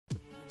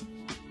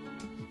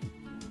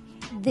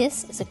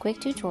This is a quick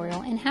tutorial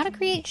on how to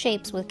create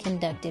shapes with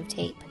conductive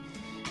tape.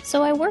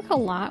 So I work a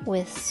lot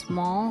with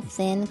small,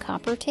 thin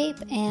copper tape,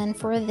 and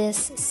for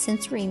this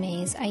sensory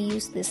maze I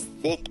use this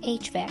thick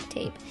HVAC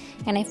tape,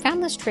 and I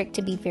found this trick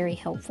to be very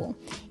helpful.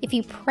 If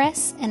you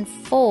press and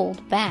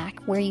fold back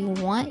where you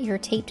want your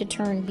tape to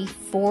turn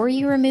before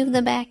you remove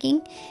the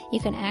backing, you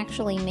can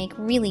actually make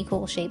really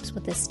cool shapes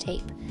with this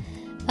tape.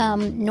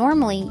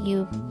 Normally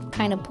you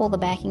kind of pull the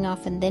backing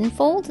off and then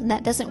fold, and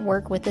that doesn't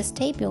work with this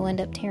tape. You'll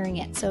end up tearing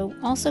it. So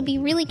also be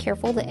really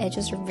careful. The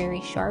edges are very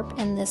sharp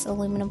in this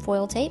aluminum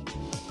foil tape.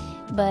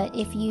 But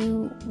if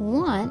you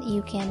want,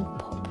 you can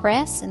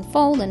press and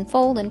fold and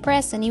fold and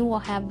press, and you will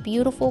have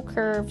beautiful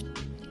curved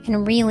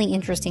and really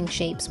interesting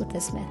shapes with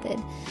this method.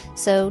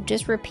 So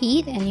just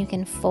repeat, and you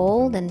can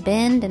fold and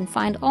bend and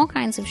find all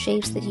kinds of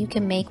shapes that you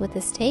can make with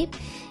this tape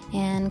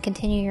and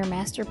continue your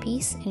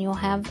masterpiece, and you'll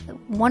have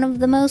one of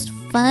the most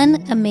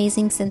fun,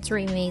 amazing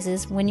sensory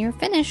mazes when you're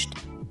finished.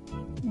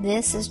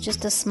 This is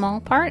just a small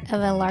part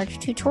of a large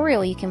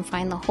tutorial. You can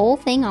find the whole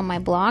thing on my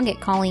blog at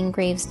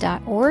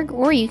colleengraves.org,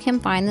 or you can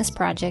find this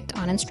project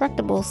on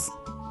Instructables.